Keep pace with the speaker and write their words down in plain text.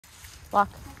Walk.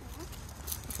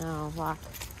 No, walk.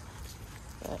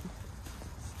 Good.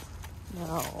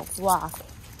 No, walk.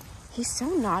 He's so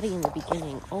naughty in the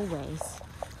beginning, always.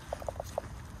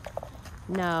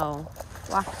 No,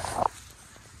 walk.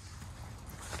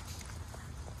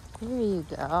 There you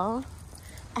go.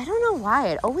 I don't know why.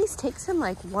 It always takes him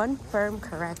like one firm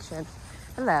correction.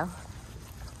 Hello.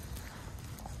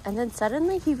 And then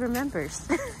suddenly he remembers.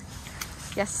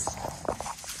 Yes.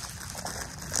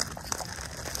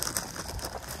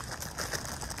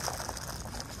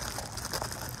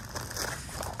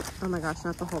 Oh my gosh,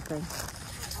 not the whole thing.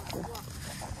 Here.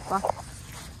 Walk.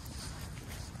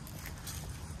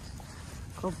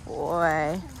 Good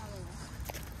boy.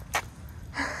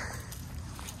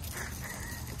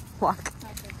 Walk.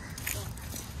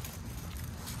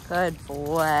 Good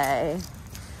boy.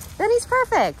 Then he's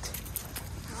perfect.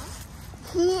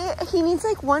 He needs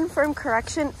like one firm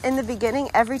correction in the beginning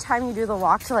every time you do the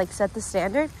walk to like set the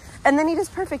standard, and then he does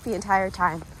perfect the entire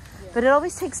time. Yeah. But it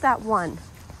always takes that one.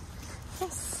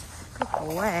 Yes. Good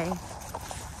boy.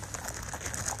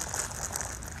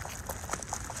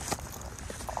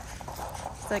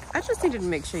 It's like, I just needed to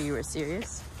make sure you were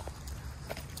serious.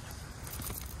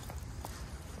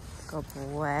 Good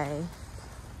boy.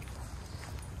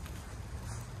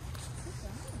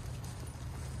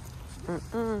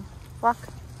 Walk.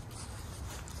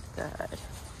 Good.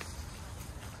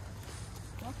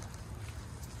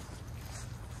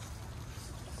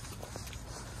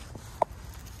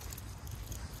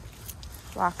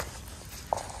 Walk.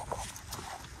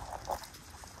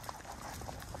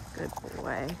 Good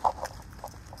boy.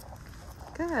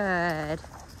 Good.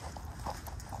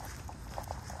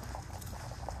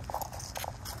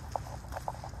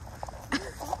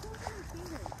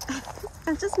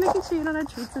 I'm just making sure you don't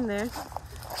have treats in there.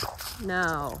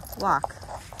 No. Walk.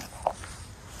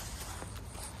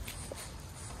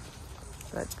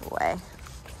 Good boy.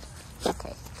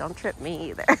 Okay, don't trip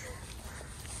me either.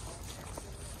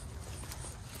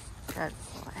 Good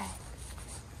boy.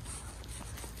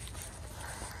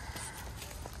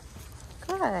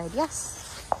 Good, yes.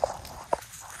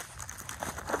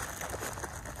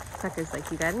 Tucker's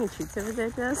like, you got any treats over there,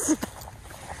 Jess?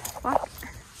 Walk.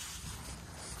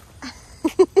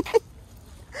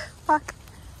 Walk.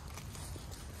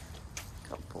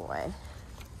 Good boy.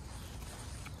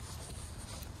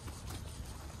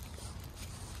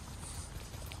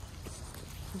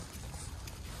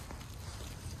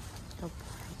 Good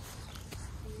boy.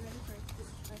 Are you ready for a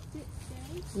sit,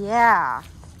 stay? Yeah.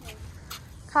 Okay.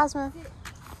 Cosmo. Sit.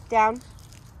 Down.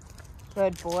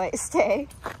 Good boy. Stay.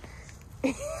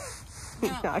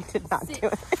 No, I did not sit. do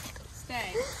it.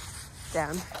 Stay.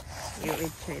 Down. You're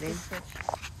retreating.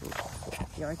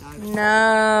 Your dog.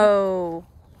 No.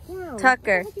 Down.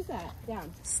 Tucker. What the heck is that?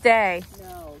 Down. Stay.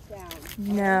 No, down.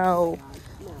 No. Oh,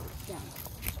 no, down.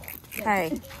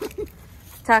 Hey.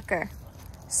 Tucker.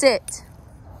 Sit.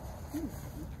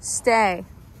 Stay.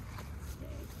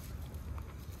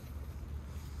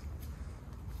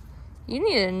 You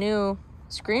need a new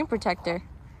screen protector.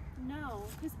 No,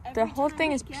 because The whole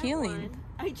thing is peeling.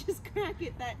 I just crack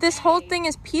it that This day. whole thing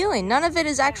is peeling. None of it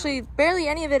is actually, barely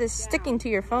any of it is sticking to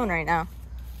your phone right now.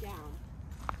 Down.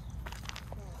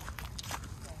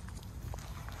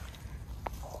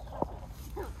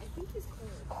 I think he's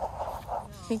cold.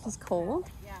 Think he's cold?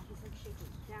 Yeah, he's like shaking.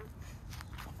 Down.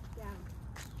 Down.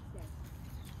 Stay.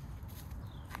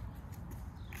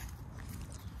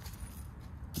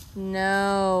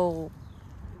 No.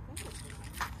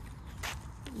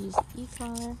 Use the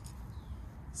e-collar.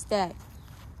 Stay.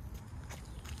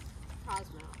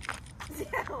 Cosmo.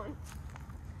 Down.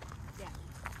 Down.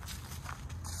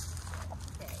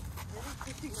 Okay. Really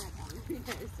pushing that down.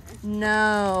 There, sir.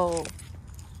 No.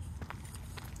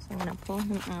 So I'm gonna pull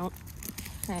him out.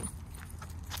 Okay.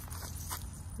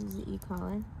 Use the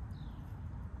e-collar.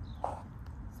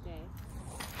 Stay.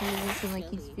 He's looking like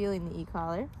he's feeling the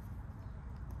e-collar.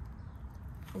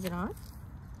 Is it on?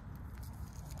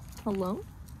 Hello?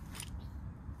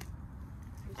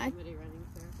 There's somebody running,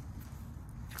 sir.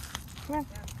 Come here.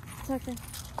 It's okay.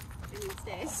 I mean,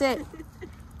 stay. Sit.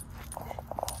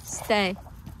 Stay.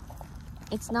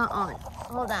 It's not on.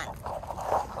 Hold on.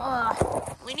 Ugh.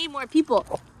 We need more people.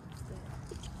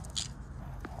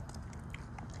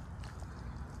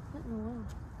 What in the world?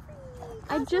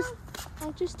 I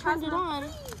just turned it on.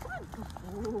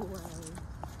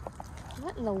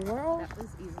 What in the world? That was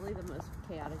easily the most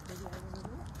chaotic video I've ever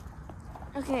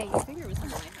done. Okay. My finger was in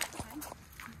the way half the time.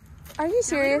 Are you Do you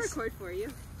serious? want me to record for you?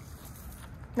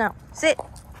 No. Sit.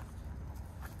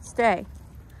 Stay.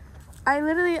 I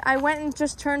went and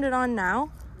just turned it on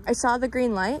now. I saw the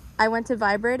green light. I went to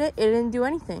vibrate it. It didn't do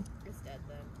anything. It's dead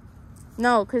then.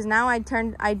 No, because now I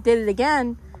did it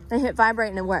again, I hit vibrate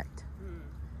and it worked.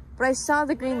 But I saw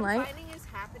the green light. What I'm finding is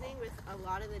happening with a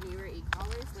lot of the newer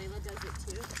e-collars, Layla does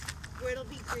it too, where it'll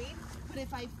be green, but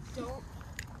if I don't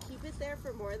keep it there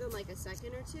for more than like a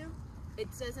second or two, it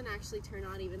doesn't actually turn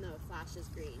on even though it flashes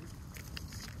green.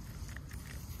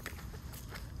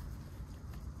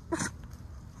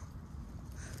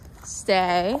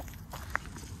 Stay.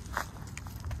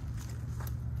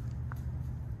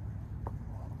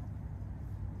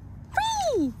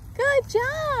 Whee! Good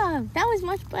job. That was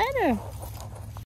much better.